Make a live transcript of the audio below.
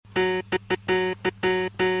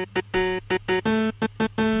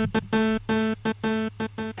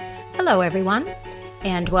everyone,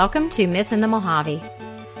 and welcome to Myth in the Mojave.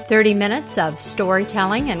 30 minutes of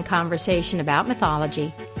storytelling and conversation about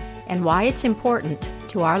mythology and why it's important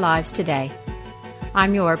to our lives today.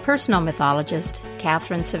 I'm your personal mythologist,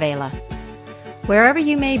 Catherine Savela. Wherever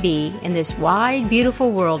you may be in this wide,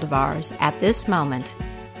 beautiful world of ours at this moment,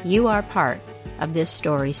 you are part of this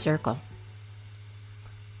story circle.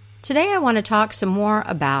 Today I want to talk some more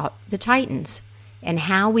about the Titans and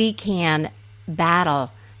how we can battle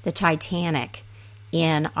the Titanic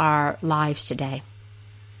in our lives today.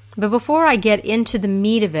 But before I get into the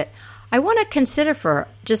meat of it, I want to consider for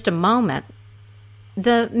just a moment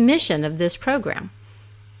the mission of this program.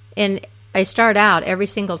 And I start out every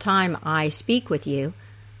single time I speak with you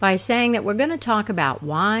by saying that we're going to talk about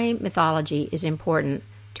why mythology is important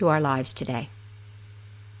to our lives today.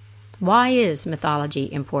 Why is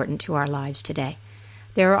mythology important to our lives today?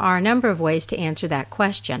 There are a number of ways to answer that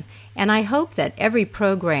question, and I hope that every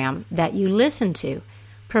program that you listen to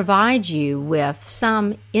provides you with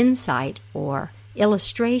some insight or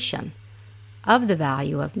illustration of the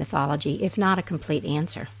value of mythology, if not a complete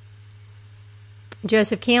answer.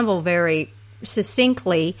 Joseph Campbell very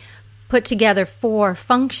succinctly put together 4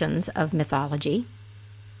 functions of mythology: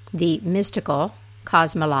 the mystical,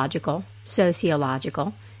 cosmological,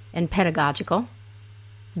 sociological, and pedagogical,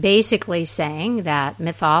 basically saying that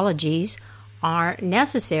mythologies are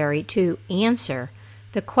necessary to answer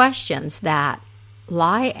the questions that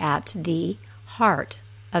lie at the heart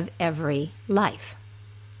of every life.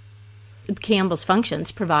 Campbell's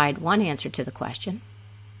functions provide one answer to the question.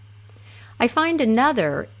 I find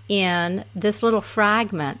another in this little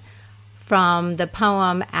fragment from the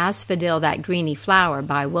poem Asphodel, That Greeny Flower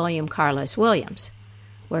by William Carlos Williams,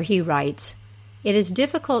 where he writes, "It is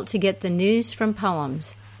difficult to get the news from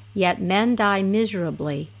poems, yet men die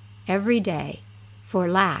miserably every day for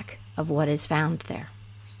lack of what is found there."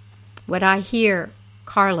 What I hear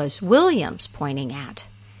Carlos Williams pointing at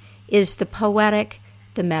is the poetic,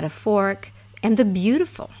 the metaphoric, and the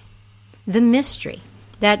beautiful, the mystery,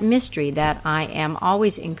 that I am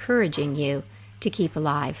always encouraging you to keep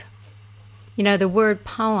alive. You know, the word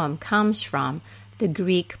poem comes from the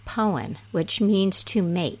Greek poen, which means to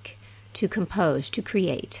make, to compose, to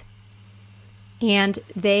create. And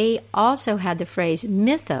they also had the phrase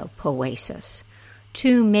mythopoesis,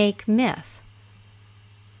 to make myth,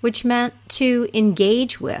 which meant to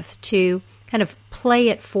engage with, to kind of play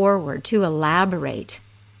it forward, to elaborate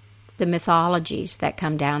the mythologies that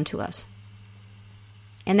come down to us.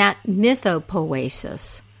 And that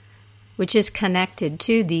mythopoesis, which is connected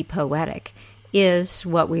to the poetic, is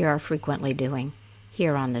what we are frequently doing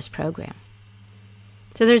here on this program.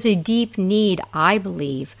 So there's a deep need, I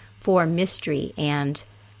believe, for mystery and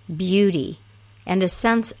beauty and a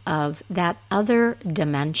sense of that other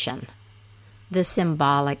dimension, the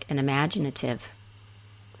symbolic and imaginative.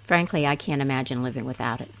 Frankly, I can't imagine living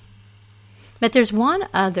without it. But there's one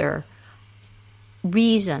other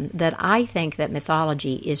reason that I think that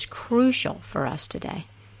mythology is crucial for us today,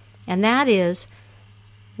 and that is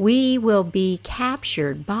we will be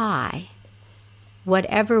captured by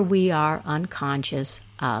whatever we are unconscious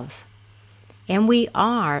of. And we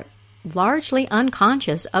are largely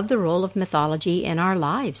unconscious of the role of mythology in our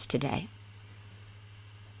lives today.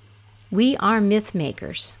 We are myth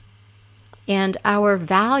makers, and our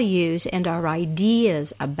values and our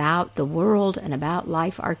ideas about the world and about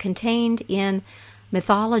life are contained in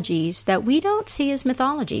mythologies that we don't see as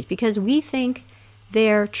mythologies because we think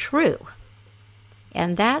they're true.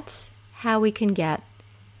 And that's how we can get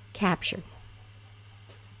captured.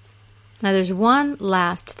 Now, there's one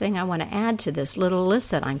last thing I want to add to this little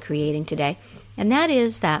list that I'm creating today, and that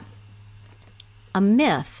is that a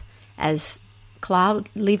myth, as Claude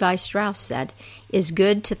Levi-Strauss said, is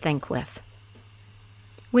good to think with.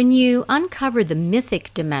 When you uncover the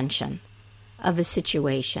mythic dimension of a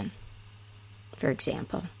situation, for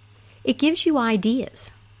example, it gives you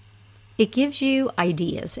ideas. It gives you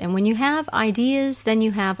ideas, and when you have ideas, then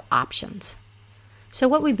you have options. So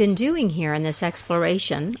what we've been doing here in this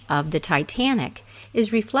exploration of the Titanic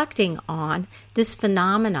is reflecting on this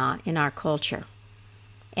phenomena in our culture.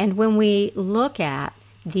 And when we look at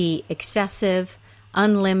the excessive,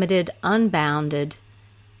 unlimited, unbounded,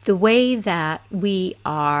 the way that we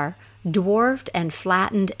are dwarfed and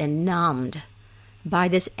flattened and numbed by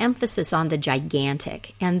this emphasis on the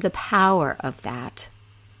gigantic and the power of that,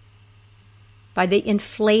 by the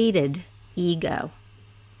inflated ego,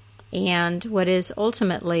 and what is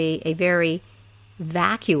ultimately a very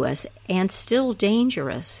vacuous and still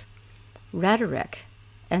dangerous rhetoric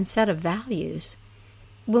and set of values.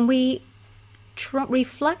 When we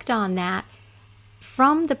reflect on that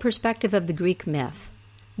from the perspective of the Greek myth,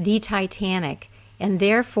 the Titanic and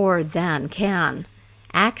therefore then can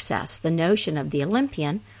access the notion of the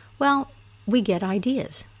Olympian, well, we get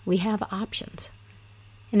ideas. We have options.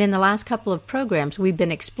 And in the last couple of programs, we've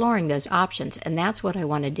been exploring those options, and that's what I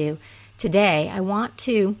want to do today. I want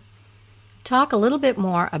to talk a little bit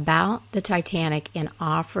more about the Titanic and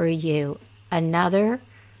offer you another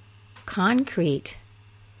concrete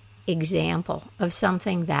example of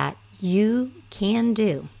something that you can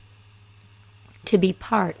do to be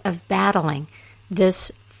part of battling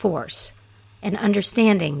this force and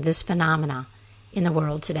understanding this phenomena in the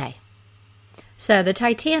world today. So the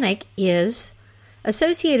Titanic is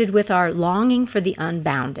associated with our longing for the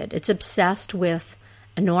unbounded. It's obsessed with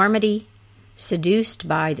enormity, seduced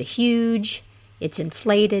by the huge, it's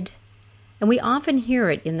inflated, and we often hear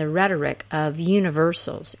it in the rhetoric of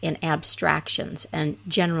universals and abstractions and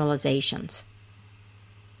generalizations.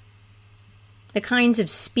 The kinds of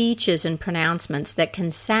speeches and pronouncements that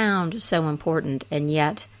can sound so important and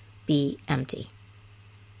yet be empty.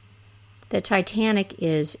 The Titanic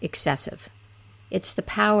is excessive. It's the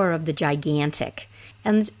power of the gigantic,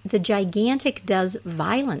 and the gigantic does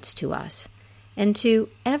violence to us and to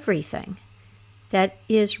everything that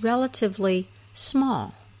is relatively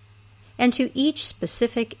small, and to each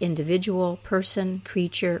specific individual, person,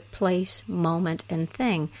 creature, place, moment, and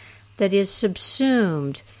thing that is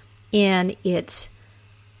subsumed in its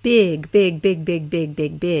big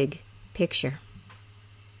picture.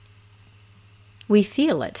 We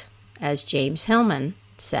feel it, as James Hillman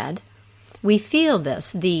said. We feel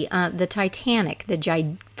this, the Titanic, the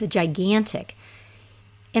gigantic,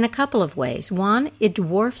 in a couple of ways. One, it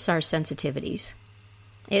dwarfs our sensitivities.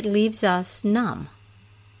 It leaves us numb,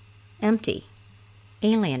 empty,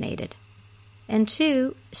 alienated. And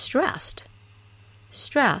two, stressed.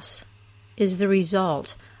 Stress is the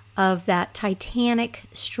result of that titanic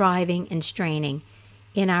striving and straining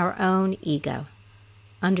in our own ego,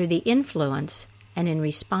 under the influence and in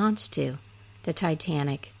response to the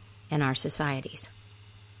Titanic in our societies.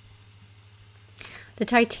 The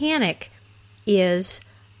Titanic is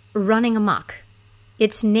running amok.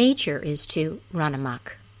 Its nature is to run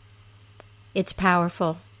amok. It's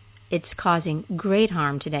powerful. It's causing great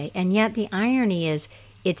harm today. And yet the irony is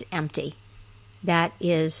it's empty. That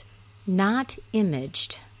is not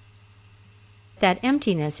imaged. That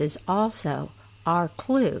emptiness is also our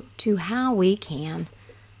clue to how we can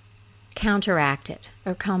counteract it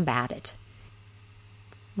or combat it.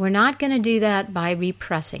 We're not going to do that by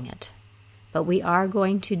repressing it, but we are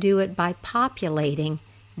going to do it by populating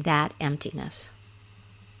that emptiness,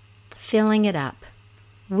 filling it up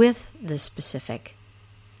with the specific,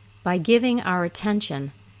 by giving our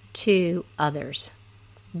attention to others,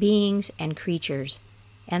 beings and creatures,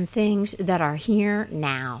 and things that are here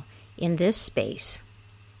now, in this space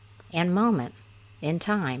and moment in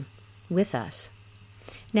time with us.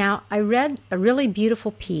 Now, I read a really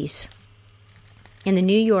beautiful piece in the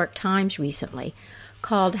New York Times recently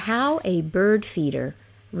called How a Bird Feeder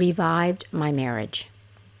Revived My Marriage.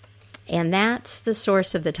 And that's the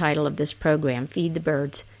source of the title of this program, Feed the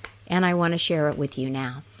Birds, and I want to share it with you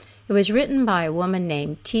now. It was written by a woman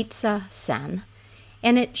named Titsa Sen,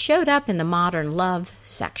 and it showed up in the Modern Love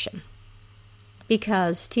section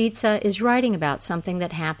because Titsa is writing about something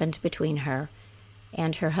that happened between her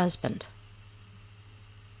and her husband.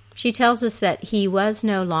 She tells us that he was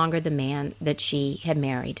no longer the man that she had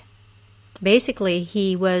married. Basically,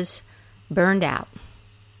 he was burned out.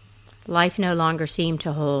 Life no longer seemed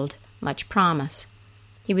to hold much promise.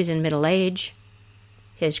 He was in middle age.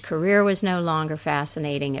 His career was no longer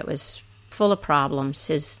fascinating. It was full of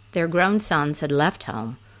problems. Their grown sons had left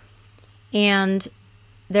home. And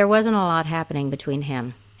there wasn't a lot happening between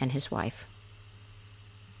him and his wife.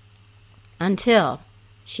 Until,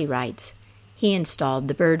 she writes, he installed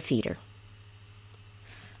the bird feeder.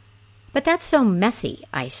 But that's so messy,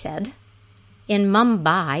 I said. In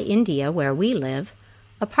Mumbai, India, where we live,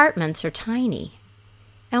 apartments are tiny.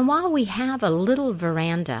 And while we have a little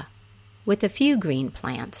veranda with a few green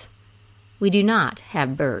plants, we do not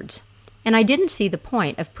have birds. And I didn't see the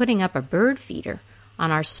point of putting up a bird feeder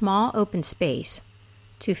on our small open space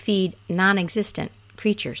to feed non-existent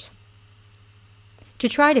creatures. To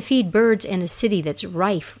try to feed birds in a city that's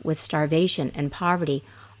rife with starvation and poverty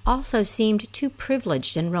also seemed too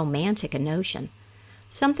privileged and romantic a notion,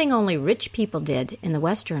 something only rich people did in the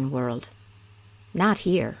Western world. Not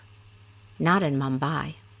here, not in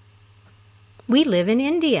Mumbai. We live in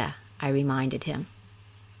India, I reminded him.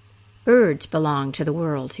 Birds belong to the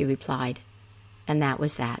world, he replied, and that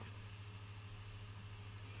was that.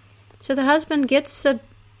 So the husband gets a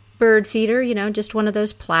bird feeder, just one of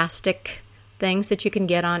those plastic things that you can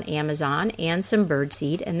get on Amazon and some bird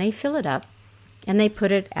seed, and they fill it up and they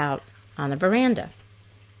put it out on the veranda.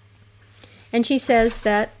 And she says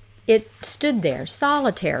that it stood there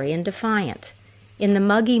solitary and defiant in the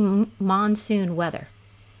muggy monsoon weather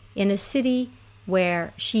in a city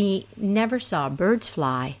where she never saw birds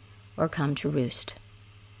fly or come to roost.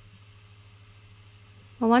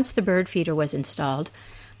 Well, once the bird feeder was installed,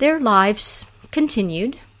 their lives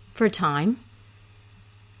continued for a time.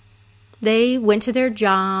 They went to their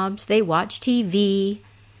jobs, they watched TV,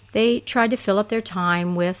 they tried to fill up their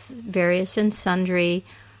time with various and sundry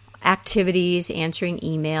activities, answering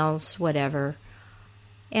emails, whatever.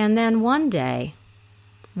 And then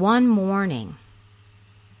one morning,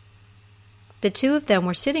 the two of them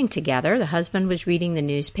were sitting together. The husband was reading the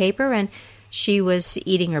newspaper and she was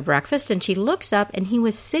eating her breakfast, and she looks up and he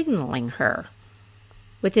was signaling her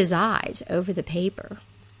with his eyes over the paper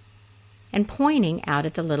and pointing out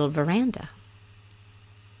at the little veranda.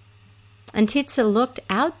 And Titsa looked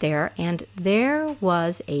out there, and there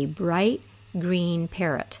was a bright green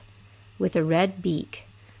parrot with a red beak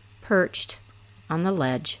perched on the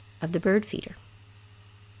ledge of the bird feeder.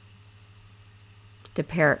 The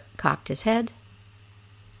parrot cocked his head.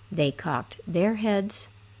 They cocked their heads.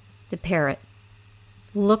 The parrot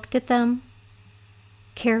looked at them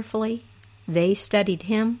carefully. They studied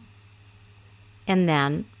him. And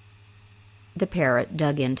then the parrot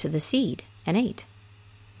dug into the seed and ate.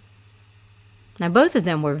 Now, both of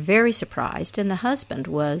them were very surprised, and the husband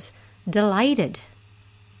was delighted.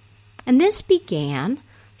 And this began,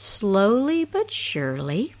 slowly but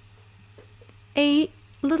surely, a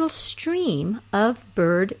little stream of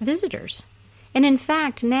bird visitors. And in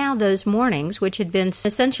fact, now those mornings, which had been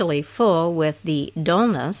essentially full with the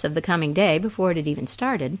dullness of the coming day before it had even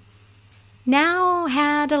started, now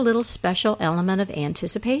had a little special element of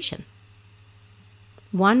anticipation.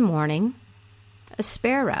 One morning, a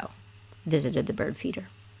sparrow visited the bird feeder.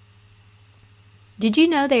 "Did you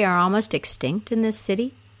know they are almost extinct in this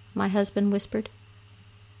city?" my husband whispered.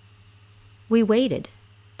 We waited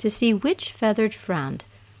to see which feathered friend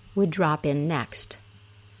would drop in next.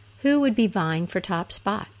 Who would be vying for top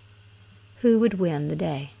spot? Who would win the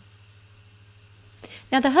day?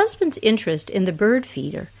 Now, the husband's interest in the bird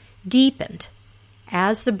feeder deepened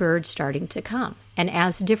as the birds started to come and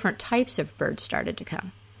as different types of birds started to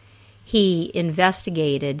come. He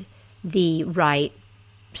investigated the right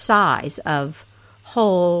size of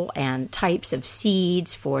hole and types of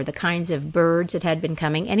seeds for the kinds of birds that had been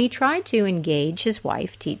coming, and he tried to engage his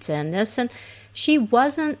wife, Titsa, in this, and she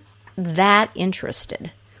wasn't that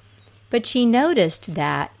interested. But she noticed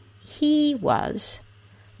that he was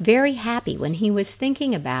very happy when he was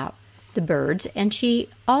thinking about the birds, and she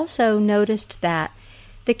also noticed that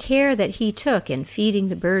the care that he took in feeding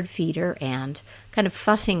the bird feeder and kind of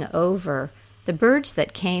fussing over the birds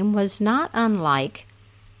that came was not unlike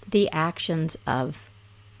the actions of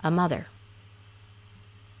a mother.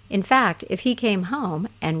 In fact, if he came home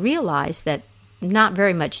and realized that not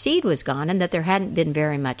very much seed was gone and that there hadn't been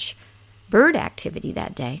very much bird activity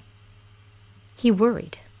that day, he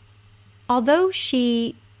worried. Although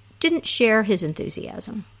she didn't share his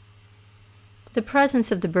enthusiasm, the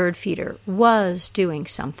presence of the bird feeder was doing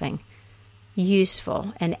something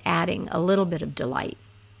useful and adding a little bit of delight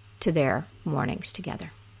to their mornings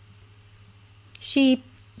together. She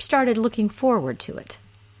started looking forward to it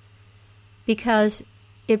because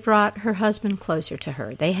it brought her husband closer to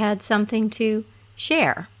her. They had something to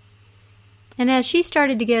share. And as she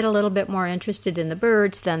started to get a little bit more interested in the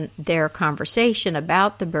birds, then their conversation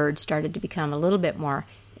about the birds started to become a little bit more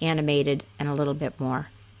animated and a little bit more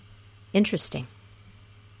interesting.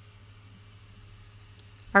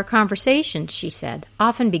 Our conversations, she said,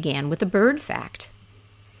 often began with a bird fact.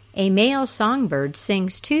 A male songbird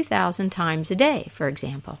sings 2,000 times a day, for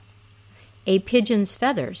example. A pigeon's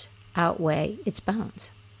feathers outweigh its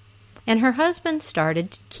bones. And her husband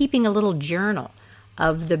started keeping a little journal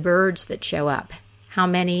of the birds that show up, how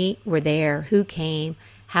many were there, who came,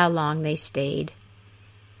 how long they stayed.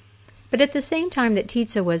 But at the same time that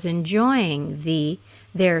Titsa was enjoying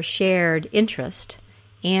their shared interest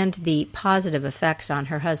and the positive effects on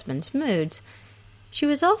her husband's moods, she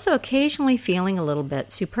was also occasionally feeling a little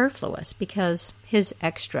bit superfluous because his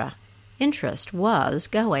extra interest was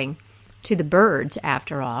going to the birds,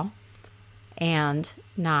 after all, and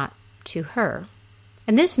not to her.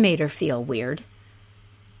 And this made her feel weird.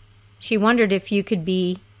 She wondered if you could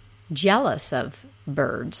be jealous of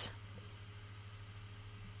birds.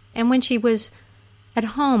 And when she was at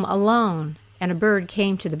home alone and a bird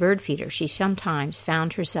came to the bird feeder, she sometimes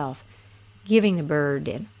found herself giving the bird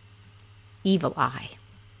an evil eye.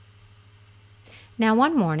 Now,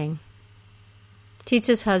 one morning,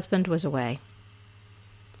 Titsa's husband was away,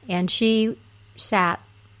 and she sat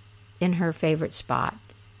in her favorite spot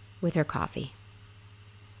with her coffee.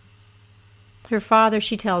 Her father,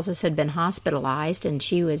 she tells us, had been hospitalized, and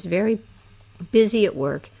she was very busy at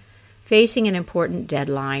work, facing an important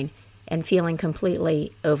deadline and feeling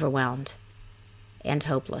completely overwhelmed and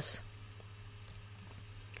hopeless.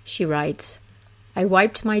 She writes, "I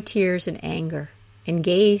wiped my tears in anger and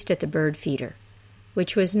gazed at the bird feeder,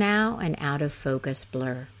 which was now an out-of-focus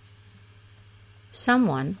blur.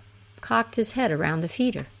 Someone cocked his head around the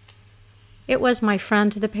feeder. It was my friend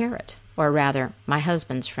the parrot, or rather, my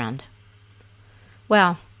husband's friend.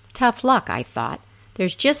 Well, tough luck, I thought.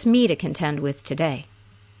 There's just me to contend with today."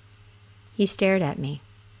 He stared at me.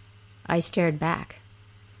 I stared back.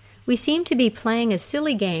 We seemed to be playing a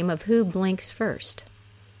silly game of who blinks first.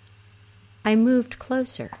 I moved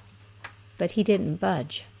closer, but he didn't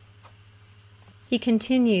budge. He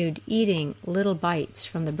continued eating little bites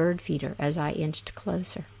from the bird feeder as I inched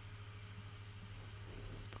closer.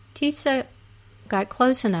 Titsa got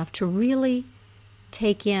close enough to really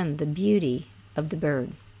take in the beauty of the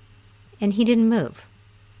bird, and he didn't move.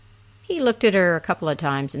 He looked at her a couple of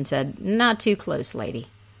times and said, "Not too close, lady."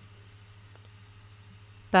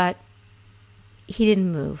 But he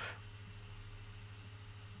didn't move.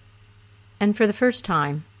 And for the first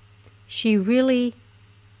time, she really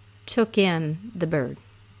took in the bird.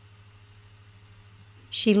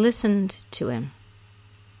 She listened to him.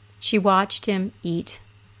 She watched him eat.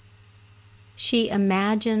 She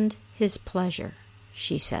imagined his pleasure,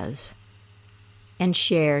 she says, and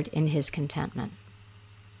shared in his contentment.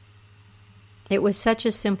 It was such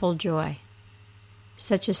a simple joy,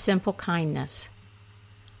 such a simple kindness.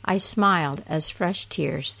 I smiled as fresh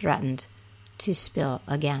tears threatened to spill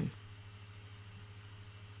again.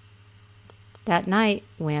 That night,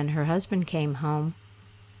 when her husband came home,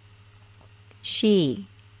 she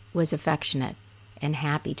was affectionate and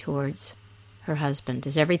happy towards her husband.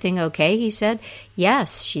 "Is everything okay?" he said.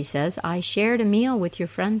 "Yes," she says, "I shared a meal with your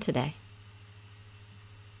friend today."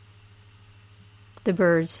 The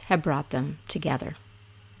birds had brought them together.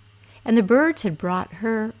 And the birds had brought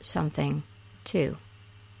her something, too.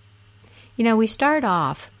 You know, we start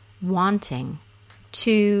off wanting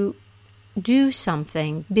to do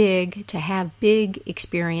something big, to have big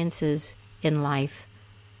experiences in life,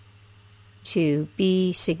 to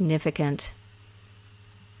be significant.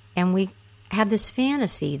 And we have this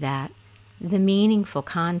fantasy that the meaningful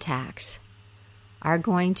contacts are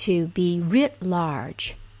going to be writ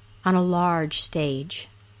large on a large stage.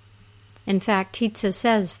 In fact, Titsa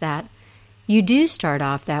says that you do start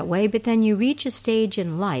off that way, but then you reach a stage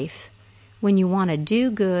in life when you want to do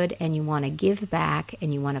good and you want to give back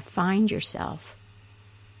and you want to find yourself.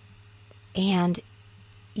 And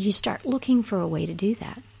you start looking for a way to do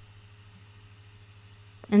that.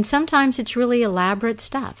 And sometimes it's really elaborate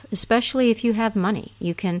stuff, especially if you have money.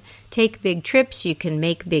 You can take big trips, you can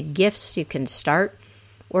make big gifts, you can start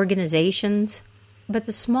organizations. But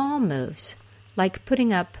the small moves, like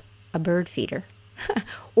putting up a bird feeder,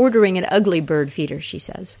 ordering an ugly bird feeder, she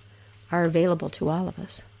says, are available to all of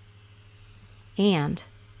us. And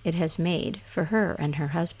it has made, for her and her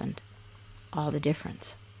husband, all the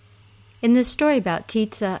difference. In this story about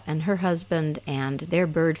Titsa and her husband and their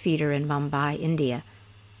bird feeder in Mumbai, India,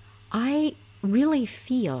 I really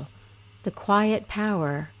feel the quiet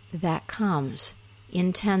power that comes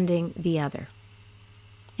in tending the other,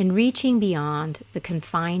 in reaching beyond the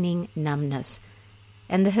confining numbness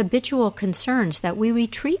and the habitual concerns that we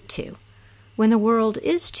retreat to when the world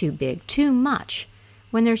is too big, too much,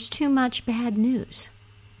 when there's too much bad news.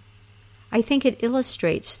 I think it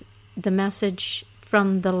illustrates the message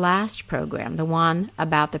from the last program, the one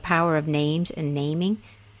about the power of names and naming,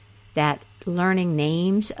 that learning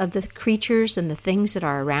names of the creatures and the things that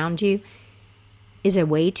are around you is a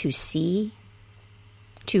way to see,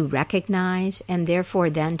 to recognize, and therefore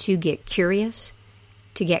then to get curious,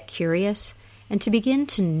 and to begin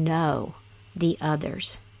to know the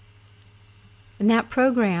others. In that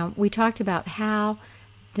program, we talked about how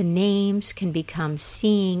the names can become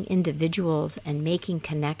seeing individuals and making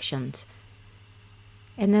connections.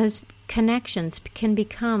 And those connections can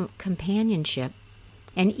become companionship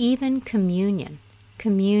and even communion.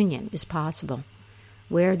 Communion is possible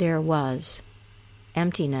where there was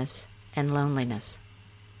emptiness and loneliness.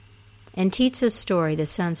 In Titsa's story, the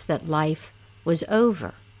sense that life was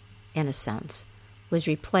over, in a sense, was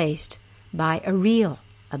replaced by a real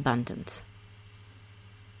abundance.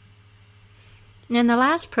 In the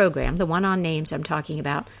last program, the one on names I'm talking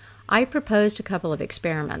about, I proposed a couple of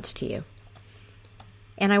experiments to you.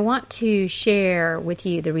 And I want to share with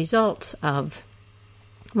you the results of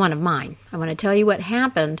one of mine. I want to tell you what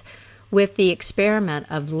happened with the experiment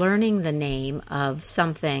of learning the name of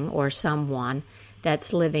something or someone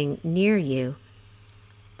that's living near you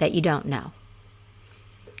that you don't know.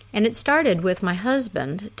 And it started with my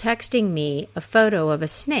husband texting me a photo of a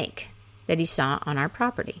snake that he saw on our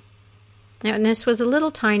property. Now, and this was a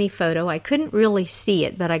little tiny photo. I couldn't really see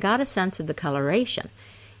it, but I got a sense of the coloration.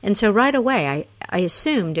 And so right away, I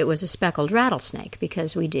assumed it was a speckled rattlesnake,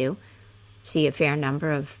 because we do see a fair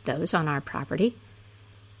number of those on our property.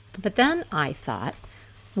 But then I thought,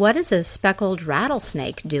 what is a speckled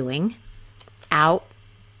rattlesnake doing out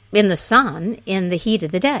in the sun in the heat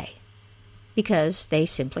of the day? Because they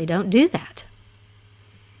simply don't do that.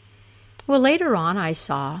 Well, later on, I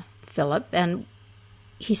saw Philip, and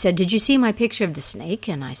he said, "Did you see my picture of the snake?"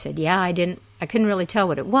 And I said, "Yeah, I couldn't really tell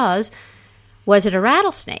what it was. Was it a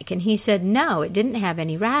rattlesnake?" And he said, "No, it didn't have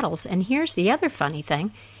any rattles. And here's the other funny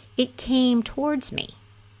thing. It came towards me."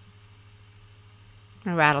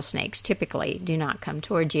 Rattlesnakes typically do not come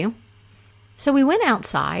towards you. So we went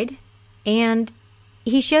outside, and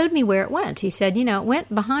he showed me where it went. He said, it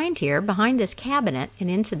went behind here, behind this cabinet, and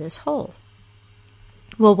into this hole.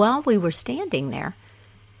 Well, while we were standing there,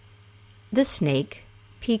 the snake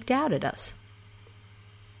peeked out at us.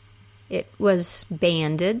 It was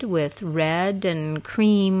banded with red and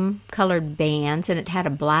cream-colored bands, and it had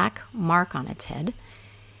a black mark on its head,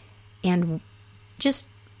 and just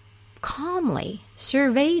calmly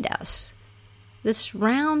surveyed us, this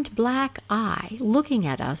round black eye looking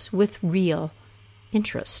at us with real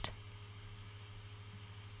interest.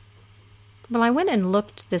 Well, I went and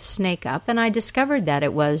looked this snake up, and I discovered that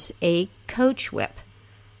it was a coach whip.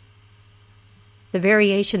 The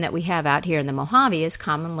variation that we have out here in the Mojave is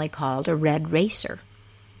commonly called a red racer,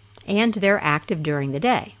 and they're active during the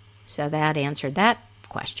day. So that answered that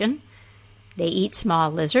question. They eat small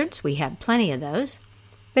lizards. We have plenty of those.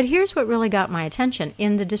 But here's what really got my attention.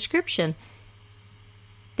 In the description,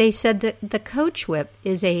 they said that the coach whip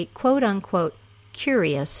is a quote-unquote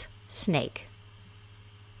curious snake.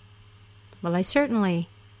 Well, I certainly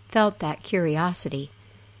felt that curiosity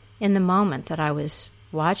in the moment that I was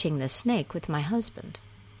watching the snake with my husband.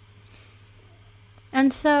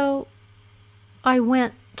 And so I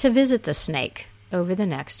went to visit the snake over the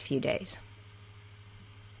next few days.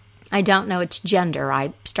 I don't know its gender.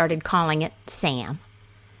 I started calling it Sam.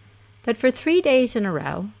 But for 3 days in a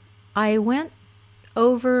row, I went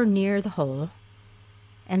over near the hole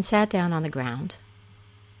and sat down on the ground.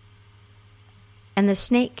 And the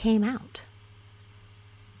snake came out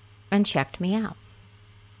and checked me out.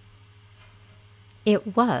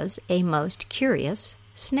 It was a most curious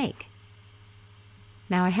snake.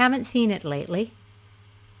 Now, I haven't seen it lately.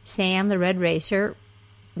 Sam, the red racer,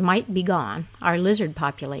 might be gone. Our lizard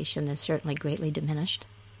population is certainly greatly diminished.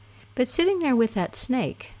 But sitting there with that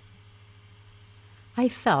snake, I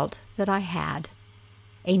felt that I had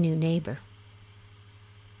a new neighbor.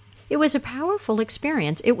 It was a powerful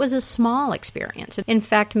experience. It was a small experience. In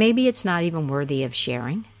fact, maybe it's not even worthy of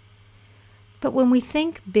sharing. But when we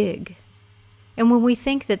think big, and when we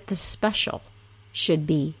think that the special should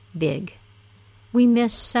be big, we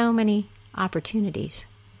miss so many opportunities.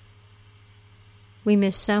 We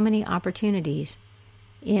miss so many opportunities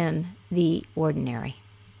in the ordinary.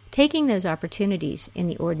 Taking those opportunities in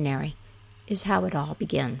the ordinary is how it all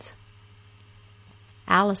begins.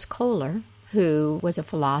 Alice Kohler, who was a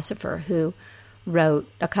philosopher who wrote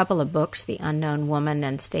a couple of books, The Unknown Woman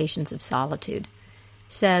and Stations of Solitude,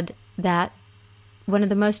 said that one of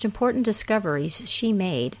the most important discoveries she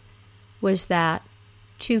made was that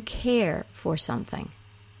to care for something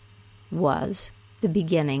was the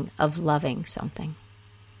beginning of loving something.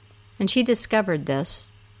 And she discovered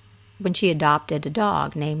this when she adopted a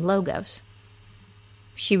dog named Logos.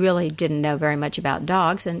 She really didn't know very much about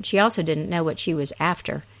dogs, and she also didn't know what she was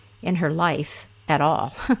after in her life at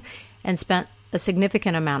all, and spent a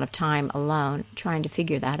significant amount of time alone trying to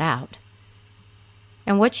figure that out.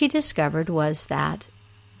 And what she discovered was that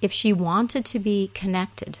if she wanted to be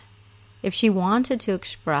connected, if she wanted to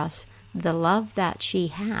express the love that she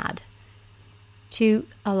had, to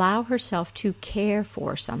allow herself to care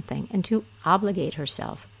for something and to obligate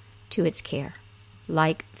herself to its care,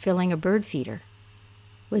 like filling a bird feeder,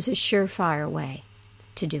 was a surefire way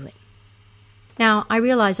to do it. Now, I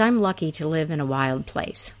realize I'm lucky to live in a wild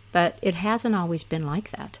place, but it hasn't always been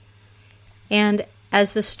like that. And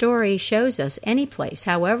as the story shows us, any place,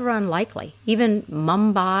 however unlikely, even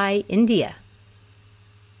Mumbai, India,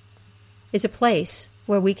 is a place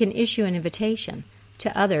where we can issue an invitation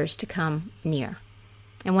to others to come near.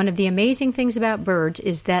 And one of the amazing things about birds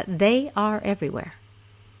is that they are everywhere.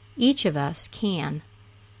 Each of us can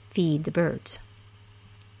feed the birds.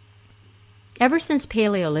 Ever since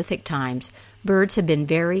Paleolithic times, birds have been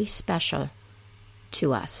very special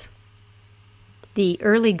to us. The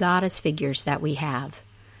early goddess figures that we have,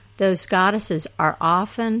 those goddesses are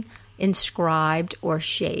often inscribed or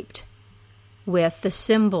shaped with the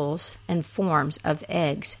symbols and forms of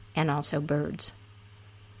eggs and also birds.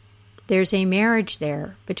 There's a marriage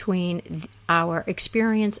there between our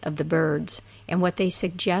experience of the birds and what they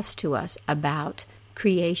suggest to us about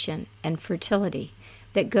creation and fertility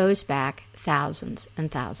that goes back thousands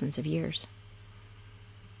and thousands of years.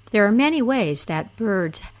 There are many ways that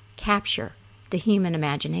birds capture the human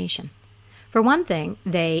imagination. For one thing,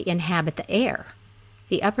 they inhabit the air,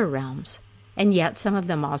 the upper realms, and yet some of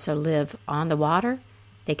them also live on the water.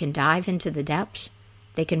 They can dive into the depths.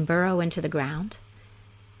 They can burrow into the ground.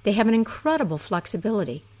 They have an incredible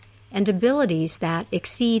flexibility and abilities that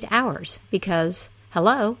exceed ours because,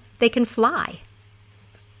 hello, they can fly.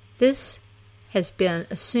 This has been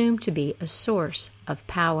assumed to be a source of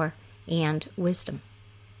power and wisdom.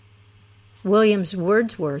 William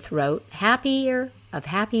Wordsworth wrote, "Happier of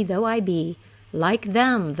happy though I be, like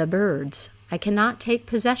them the birds, I cannot take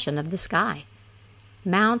possession of the sky.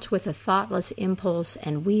 Mount with a thoughtless impulse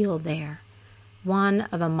and wheel there, one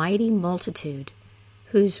of a mighty multitude,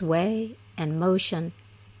 whose way and motion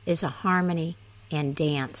is a harmony and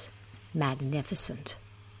dance magnificent."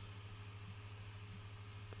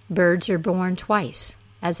 Birds are born twice,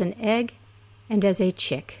 as an egg and as a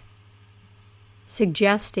chick,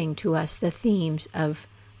 suggesting to us the themes of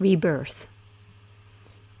rebirth.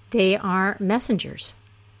 They are messengers,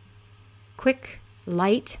 quick,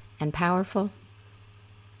 light, and powerful.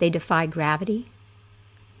 They defy gravity.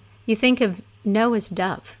 You think of Noah's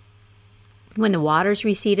dove. When the waters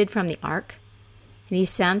receded from the ark, and he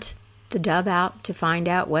sent the dove out to find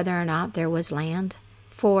out whether or not there was land.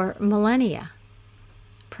 For millennia,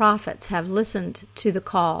 prophets have listened to the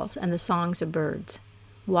calls and the songs of birds,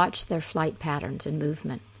 watched their flight patterns and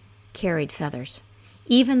movement, carried feathers.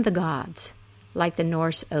 Even the gods, like the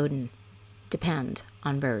Norse Odin, depend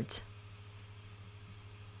on birds.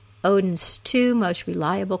 Odin's two most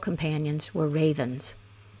reliable companions were ravens,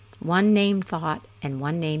 one named Thought and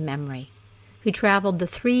one named Memory, who traveled the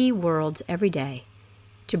three worlds every day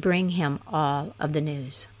to bring him all of the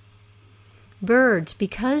news. Birds,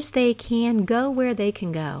 because they can go where they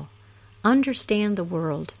can go, understand the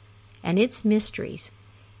world and its mysteries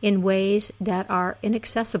in ways that are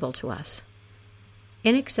inaccessible to us.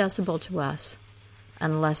 Inaccessible to us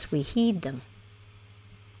unless we heed them.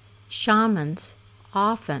 Shamans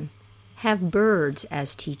often have birds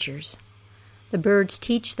as teachers. The birds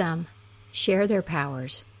teach them, share their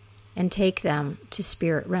powers, and take them to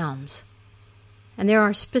spirit realms. And there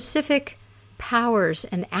are specific powers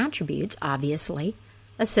and attributes, obviously,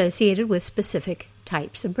 associated with specific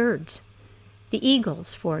types of birds. The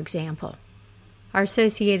eagles, for example, are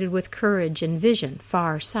associated with courage and vision,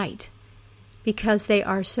 far sight, because they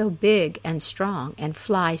are so big and strong and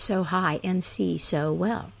fly so high and see so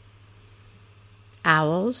well.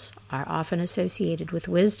 Owls are often associated with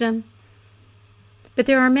wisdom, but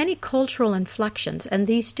there are many cultural inflections, and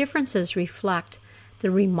these differences reflect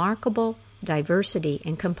the remarkable diversity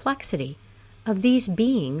and complexity of these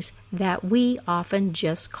beings that we often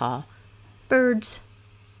just call birds.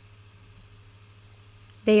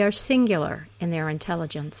 They are singular in their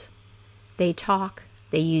intelligence. They talk,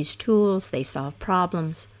 they use tools, they solve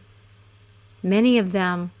problems. Many of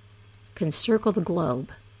them can circle the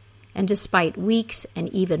globe, and despite weeks and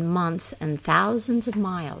even months and thousands of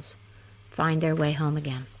miles, find their way home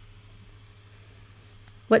again.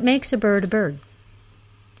 What makes a bird a bird?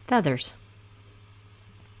 Feathers.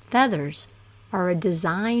 Feathers are a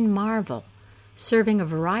design marvel, serving a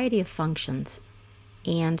variety of functions,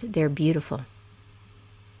 and they're beautiful.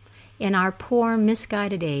 In our poor,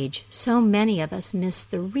 misguided age, so many of us miss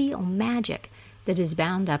the real magic that is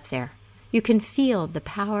bound up there. You can feel the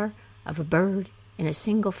power of a bird in a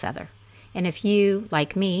single feather. And if you,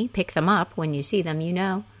 like me, pick them up when you see them, you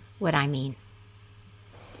know what I mean.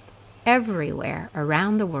 Everywhere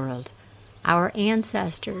around the world, our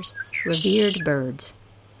ancestors revered birds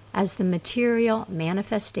as the material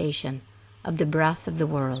manifestation of the breath of the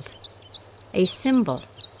world, a symbol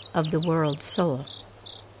of the world's soul,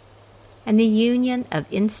 and the union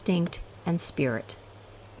of instinct and spirit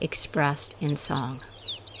expressed in song.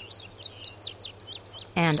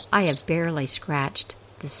 And I have barely scratched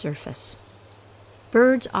the surface.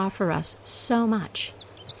 Birds offer us so much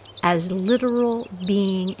as literal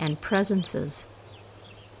being and presences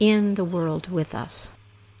in the world with us,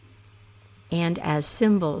 and as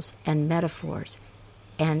symbols and metaphors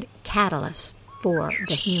and catalysts for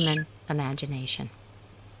the human imagination.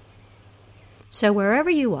 So wherever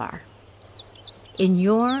you are, in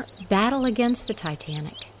your battle against the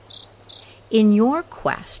Titanic, in your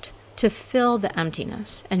quest to fill the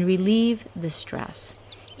emptiness and relieve the stress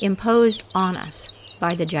imposed on us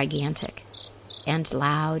by the gigantic and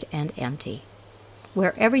loud and empty,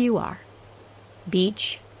 wherever you are,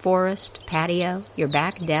 beach, forest, patio, your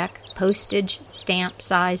back deck, postage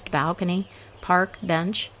stamp-sized balcony, park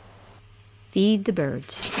bench, feed the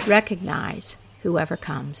birds. Recognize whoever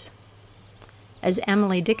comes. As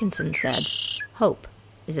Emily Dickinson said, hope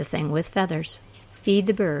is a thing with feathers. Feed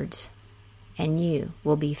the birds, and you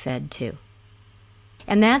will be fed too.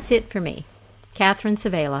 And that's it for me, Catherine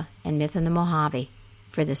Savela and Myth in the Mojave,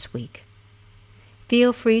 for this week.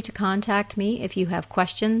 Feel free to contact me if you have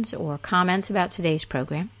questions or comments about today's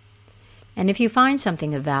program. And if you find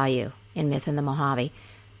something of value in Myth in the Mojave,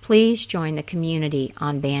 please join the community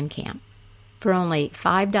on Bandcamp. For only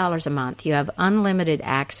 $5 a month, you have unlimited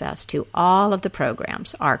access to all of the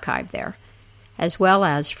programs archived there, as well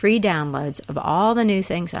as free downloads of all the new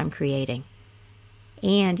things I'm creating.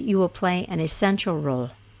 And you will play an essential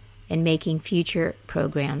role in making future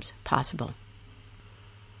programs possible.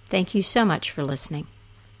 Thank you so much for listening.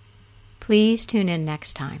 Please tune in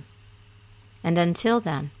next time. And until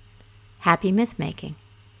then, happy myth making,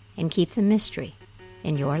 and keep the mystery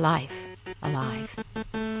in your life alive.